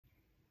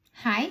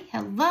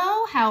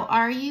Hello, how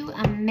are you?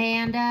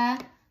 Amanda,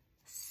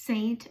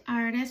 Seint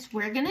Artist.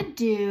 We're gonna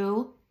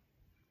do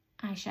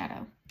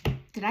eyeshadow.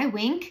 Did I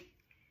wink?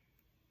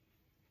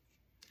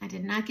 I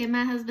did not get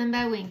my husband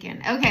by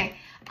winking. Okay,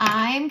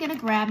 I'm gonna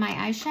grab my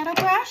eyeshadow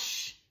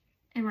brush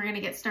and we're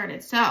gonna get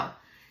started. So,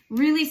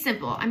 really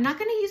simple. I'm not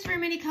gonna use very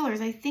many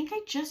colors. I think I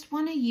just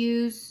wanna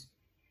use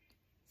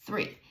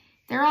 3.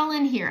 They're all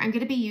in here. I'm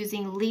gonna be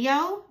using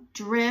Leo,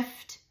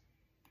 Drift,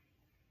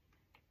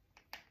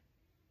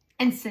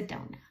 and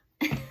Sedona.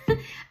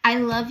 I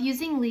love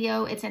using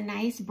Leo. It's a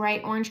nice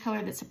bright orange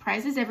color that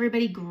surprises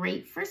everybody.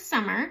 Great for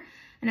summer.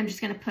 And I'm just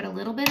gonna put a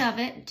little bit of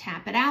it,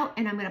 tap it out,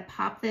 and I'm gonna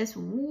pop this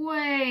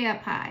way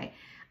up high.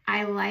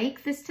 I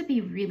like this to be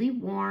really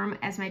warm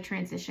as my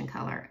transition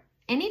color.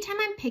 Anytime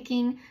I'm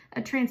picking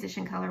a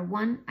transition color,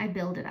 I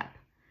build it up.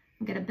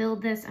 I'm gonna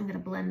build this, I'm gonna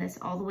blend this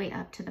all the way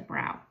up to the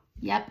brow.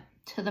 Yep,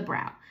 to the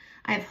brow.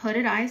 I have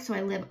hooded eyes, so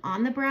I live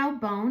on the brow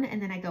bone,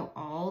 and then I go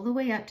all the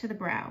way up to the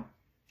brow.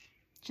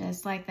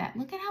 Just like that.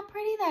 Look at how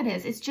pretty that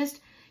is. It's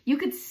just, you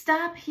could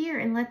stop here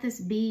and let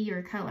this be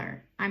your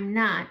color. I'm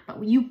not,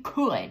 but you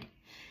could.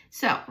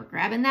 So we're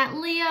grabbing that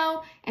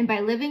Leo, and by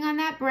living on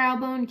that brow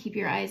bone, keep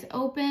your eyes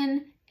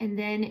open, and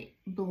then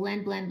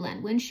blend, blend,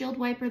 blend. Windshield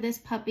wiper this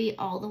puppy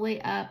all the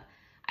way up.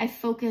 I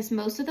focus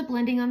most of the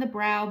blending on the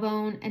brow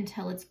bone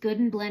until it's good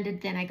and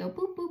blended. Then I go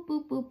boop, boop,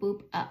 boop, boop,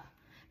 boop up.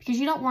 Because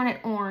you don't want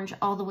it orange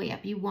all the way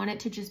up. You want it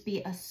to just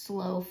be a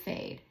slow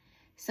fade.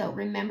 So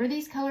remember,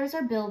 these colors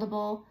are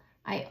buildable.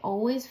 I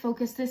always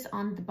focus this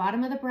on the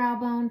bottom of the brow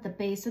bone, the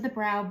base of the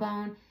brow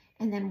bone,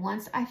 and then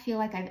once I feel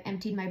like I've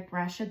emptied my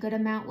brush a good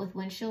amount with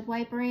windshield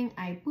wipering,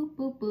 I boop,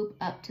 boop, boop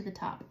up to the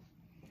top.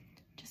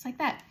 Just like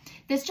that.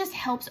 This just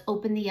helps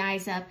open the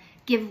eyes up,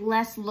 give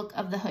less look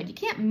of the hood. You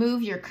can't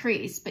move your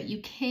crease, but you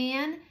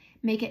can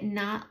make it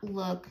not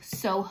look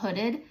so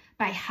hooded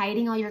by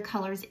hiding all your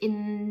colors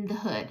in the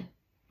hood.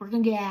 We're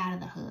gonna get out of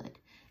the hood.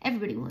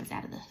 Everybody wants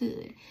out of the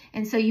hood.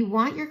 And so you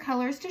want your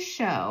colors to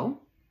show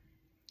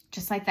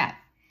just like that.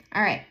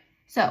 All right,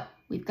 so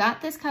we've got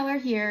this color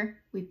here.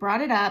 We've brought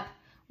it up.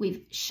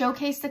 We've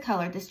showcased the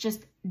color. This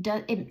just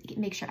does, it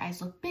makes your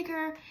eyes look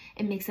bigger.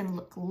 It makes them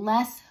look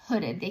less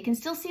hooded. They can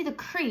still see the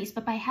crease,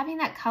 but by having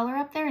that color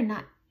up there and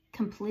not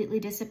completely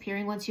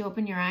disappearing once you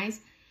open your eyes,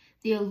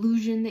 the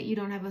illusion that you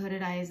don't have a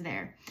hooded eye is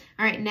there.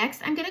 All right,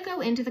 next I'm gonna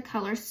go into the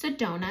color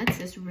Sedona. It's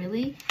this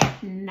really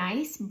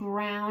nice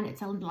brown.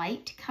 It's a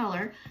light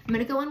color. I'm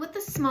gonna go in with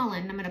the small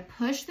end. I'm gonna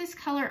push this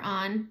color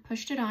on,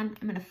 pushed it on.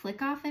 I'm gonna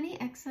flick off any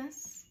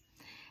excess.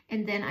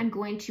 And then I'm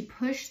going to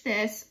push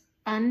this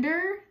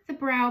under the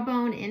brow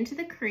bone into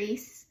the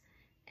crease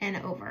and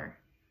over.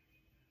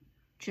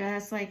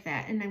 Just like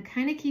that. And I'm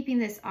kind of keeping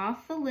this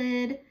off the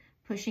lid,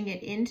 pushing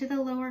it into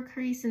the lower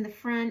crease in the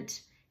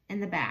front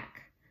and the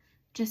back.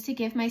 Just to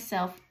give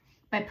myself,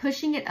 by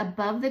pushing it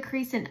above the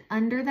crease and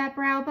under that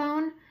brow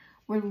bone,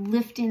 we're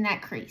lifting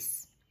that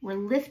crease. We're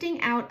lifting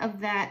out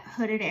of that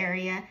hooded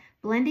area,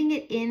 blending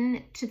it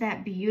into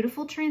that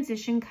beautiful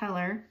transition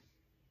color.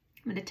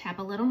 I'm gonna tap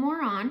a little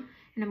more on,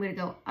 and I'm gonna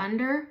go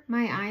under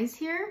my eyes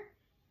here,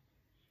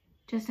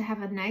 just to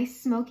have a nice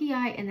smoky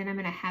eye, and then I'm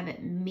gonna have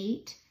it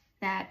meet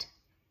that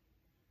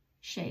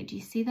shade. Do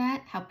you see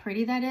that? How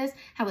pretty that is?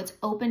 How it's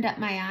opened up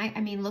my eye?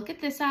 I mean, look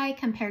at this eye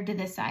compared to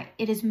this eye.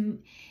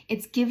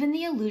 It's given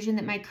the illusion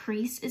that my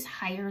crease is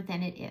higher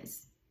than it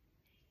is.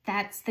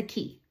 That's the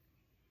key.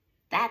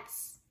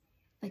 That's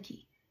the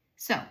key.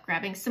 So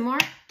grabbing some more,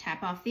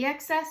 tap off the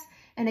excess,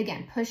 and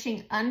again,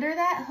 pushing under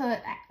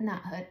that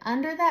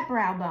under that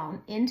brow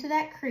bone, into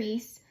that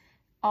crease,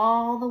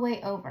 all the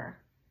way over,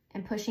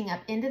 and pushing up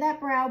into that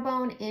brow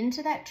bone,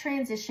 into that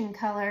transition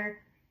color.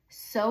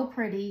 So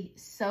pretty,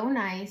 so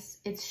nice.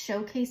 It's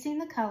showcasing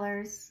the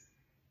colors,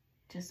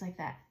 just like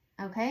that,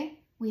 okay?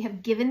 We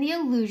have given the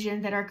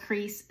illusion that our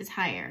crease is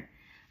higher.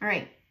 All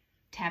right,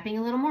 tapping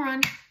a little more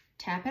on,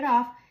 tap it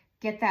off,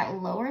 get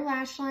that lower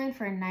lash line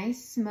for a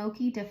nice,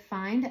 smoky,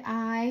 defined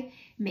eye.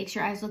 Makes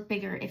your eyes look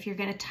bigger. If you're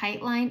gonna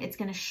tight line, it's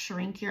gonna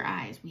shrink your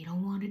eyes. We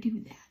don't wanna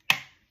do that.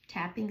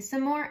 Tapping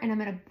some more, and I'm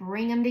gonna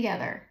bring them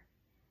together.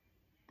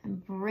 I'm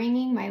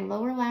bringing my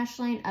lower lash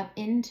line up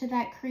into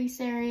that crease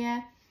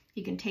area.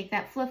 You can take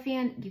that fluffy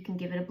end, you can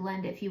give it a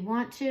blend if you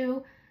want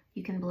to.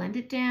 You can blend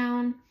it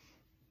down.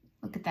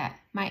 Look at that.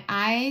 My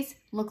eyes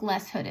look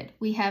less hooded.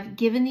 We have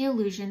given the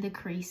illusion the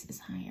crease is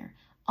higher,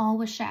 all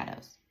with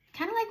shadows.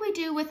 Kind of like we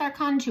do with our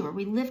contour.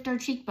 We lift our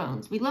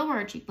cheekbones, we lower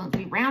our cheekbones,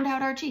 we round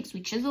out our cheeks,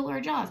 we chisel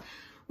our jaws,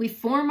 we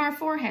form our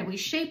forehead, we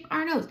shape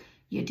our nose.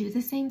 You do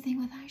the same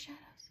thing with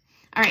eyeshadows.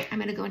 All right, I'm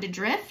gonna go into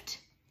Drift.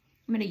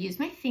 I'm gonna use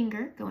my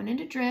finger going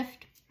into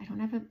Drift. I don't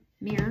have a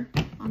mirror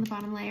on the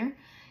bottom layer.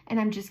 And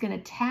I'm just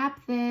gonna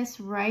tap this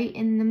right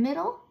in the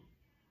middle,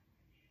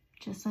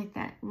 just like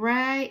that,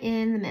 right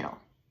in the middle.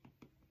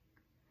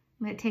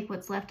 I'm gonna take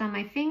what's left on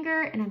my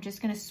finger and I'm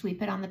just gonna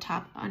sweep it on the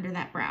top under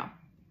that brow.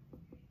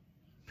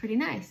 Pretty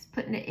nice,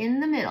 putting it in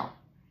the middle.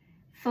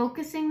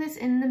 Focusing this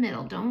in the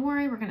middle. Don't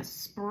worry, we're gonna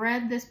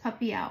spread this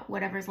puppy out.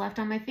 Whatever's left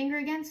on my finger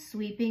again,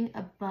 sweeping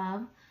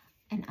above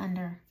and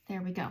under.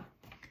 There we go.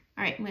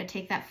 All right, I'm gonna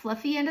take that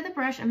fluffy end of the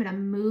brush. I'm gonna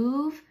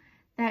move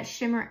that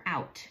shimmer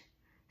out.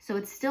 So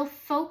it's still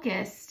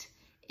focused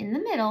in the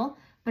middle,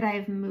 but I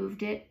have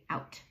moved it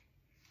out.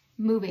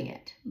 Moving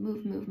it,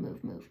 move, move,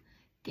 move, move.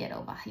 Get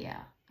over here.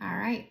 All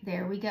right,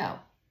 there we go.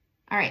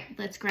 All right,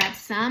 let's grab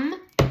some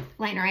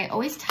liner. I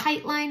always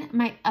tight line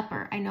my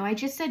upper. I know I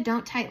just said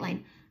don't tight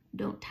line.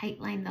 Don't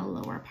tight line the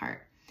lower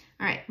part.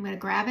 All right, I'm gonna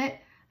grab it.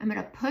 I'm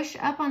gonna push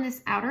up on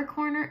this outer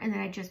corner and then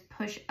I just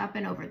push up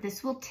and over.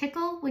 This will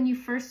tickle when you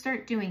first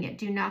start doing it.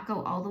 Do not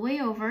go all the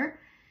way over.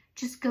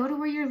 Just go to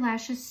where your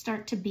lashes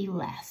start to be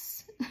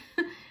less.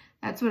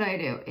 That's what I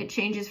do. It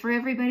changes for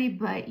everybody,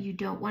 but you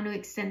don't want to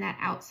extend that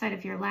outside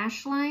of your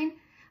lash line.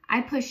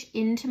 I push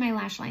into my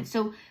lash line.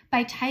 So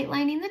by tight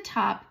lining the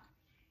top,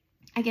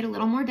 I get a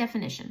little more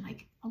definition,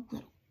 like a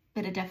little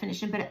bit of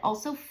definition, but it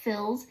also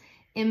fills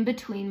in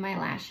between my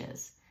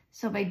lashes.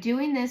 So by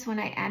doing this, when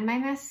I add my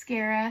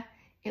mascara,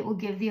 it will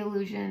give the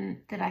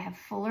illusion that I have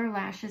fuller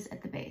lashes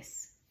at the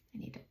base. I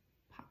need to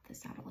pop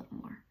this out a little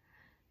more.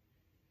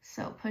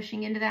 So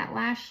pushing into that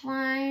lash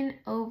line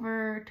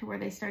over to where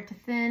they start to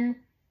thin,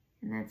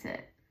 and that's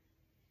it.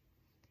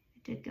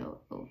 It did go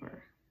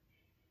over.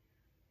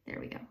 There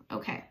we go.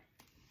 Okay.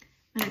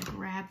 I'm gonna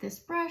grab this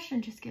brush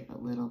and just give a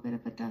little bit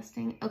of a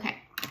dusting. Okay.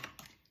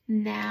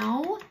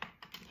 Now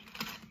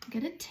I'm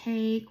gonna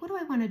take, what do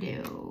I wanna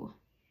do?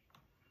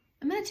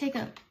 I'm gonna take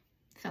a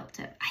felt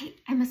tip.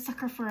 I'm a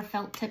sucker for a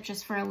felt tip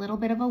just for a little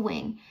bit of a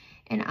wing.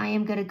 And I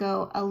am gonna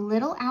go a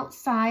little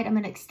outside. I'm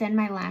gonna extend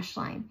my lash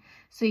line.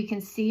 So you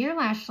can see your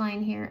lash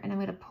line here, and I'm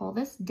gonna pull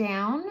this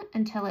down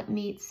until it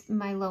meets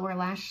my lower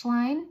lash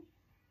line.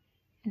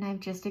 And I've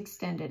just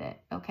extended it,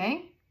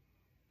 okay?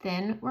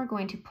 Then we're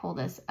going to pull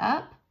this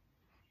up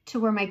to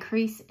where my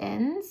crease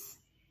ends,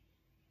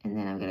 and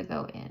then I'm gonna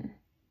go in.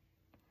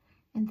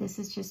 And this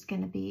is just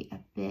gonna be a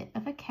bit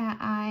of a cat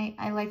eye.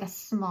 I like a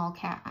small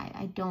cat eye.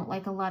 I don't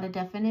like a lot of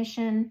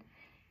definition. And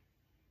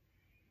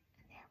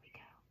there we go.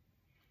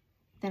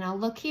 Then I'll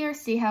look here,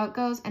 see how it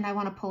goes, and I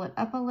wanna pull it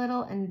up a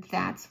little, and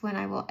that's when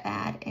I will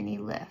add any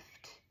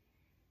lift.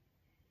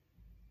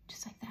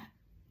 Just like that.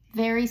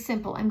 Very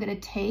simple. I'm gonna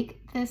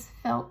take this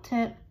felt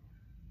tip,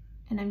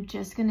 and I'm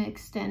just gonna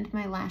extend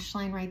my lash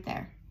line right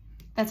there.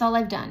 That's all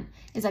I've done,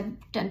 is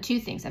I've done two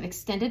things. I've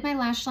extended my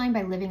lash line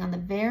by living on the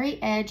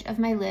very edge of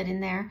my lid in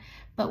there,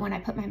 but when I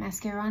put my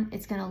mascara on,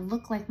 it's gonna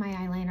look like my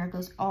eyeliner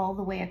goes all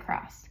the way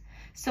across.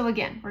 So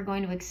again, we're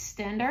going to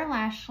extend our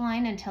lash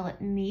line until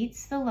it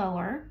meets the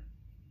lower.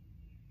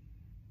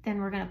 Then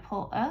we're gonna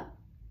pull up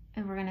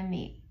and we're gonna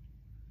meet.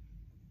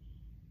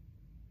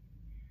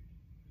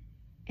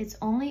 It's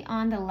only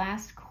on the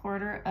last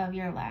quarter of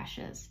your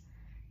lashes.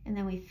 And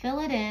then we fill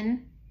it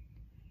in.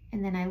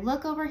 And then I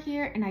look over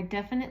here and I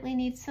definitely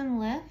need some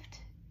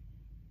lift.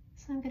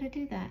 So I'm gonna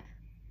do that.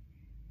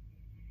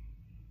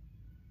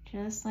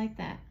 Just like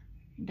that,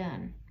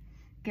 done.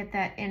 Get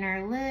that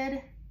inner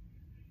lid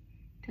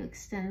to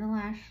extend the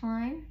lash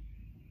line.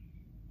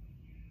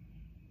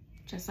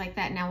 Just like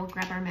that. Now we'll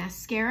grab our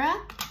mascara.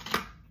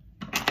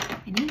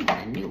 I need to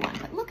get a new one,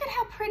 but look at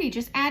how pretty.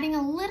 Just adding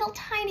a little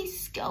tiny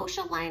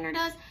scotia liner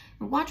does.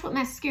 And watch what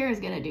mascara is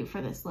gonna do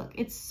for this look.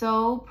 It's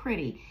so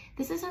pretty.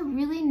 This is a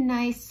really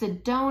nice,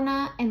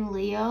 Sedona and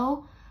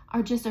Leo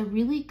are just a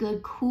really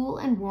good cool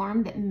and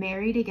warm that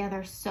marry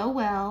together so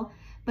well,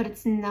 but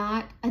it's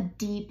not a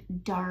deep,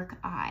 dark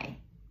eye.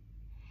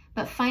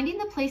 But finding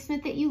the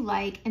placement that you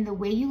like and the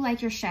way you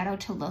like your shadow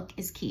to look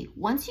is key.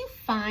 Once you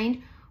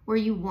find where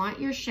you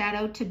want your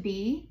shadow to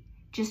be,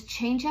 just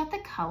change out the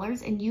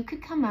colors and you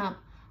could come up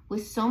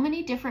with so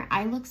many different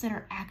eye looks that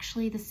are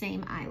actually the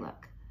same eye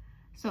look.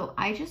 So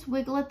I just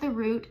wiggle at the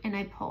root and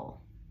I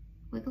pull.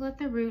 Wiggle at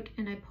the root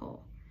and I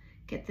pull.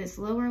 Get this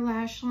lower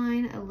lash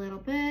line a little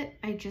bit.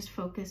 I just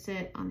focus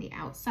it on the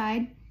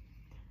outside.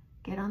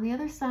 Get on the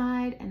other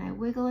side and I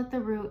wiggle at the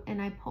root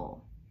and I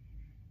pull.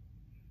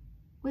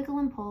 Wiggle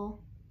and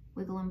pull,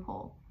 wiggle and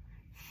pull.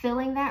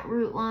 Filling that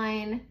root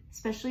line,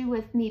 especially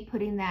with me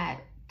putting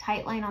that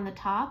tight line on the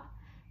top,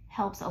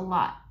 helps a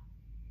lot.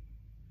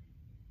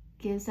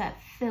 Gives that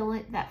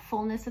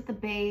fullness at the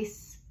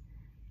base.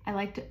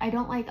 I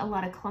don't like a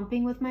lot of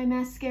clumping with my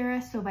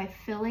mascara, so by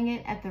filling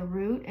it at the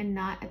root and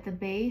not at the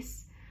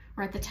base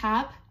or at the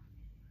top,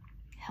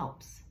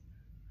 helps.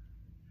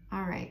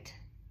 All right,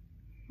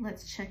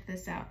 let's check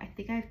this out. I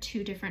think I have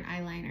two different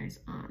eyeliners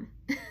on.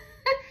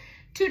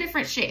 Two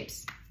different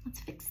shapes.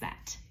 Let's fix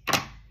that.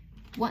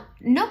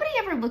 Nobody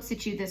ever looks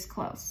at you this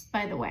close,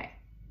 by the way.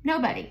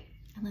 Nobody,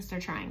 unless they're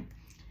trying.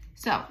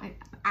 So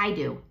I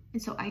do.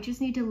 And so I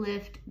just need to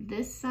lift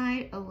this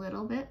side a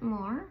little bit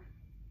more.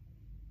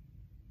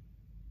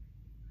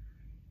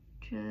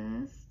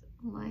 Just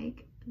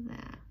like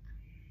that.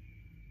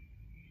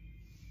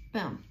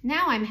 Boom.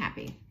 Now I'm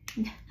happy.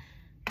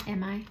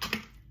 Am I?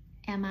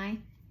 Am I?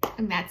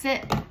 And that's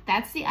it.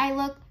 That's the eye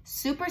look.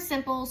 Super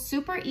simple,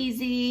 super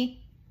easy.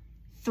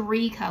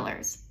 3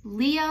 colors.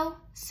 Leo,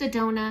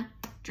 Sedona,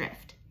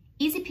 Drift.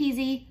 Easy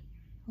peasy,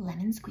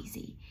 lemon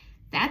squeezy.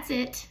 That's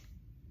it.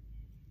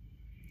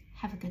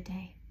 Have a good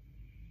day.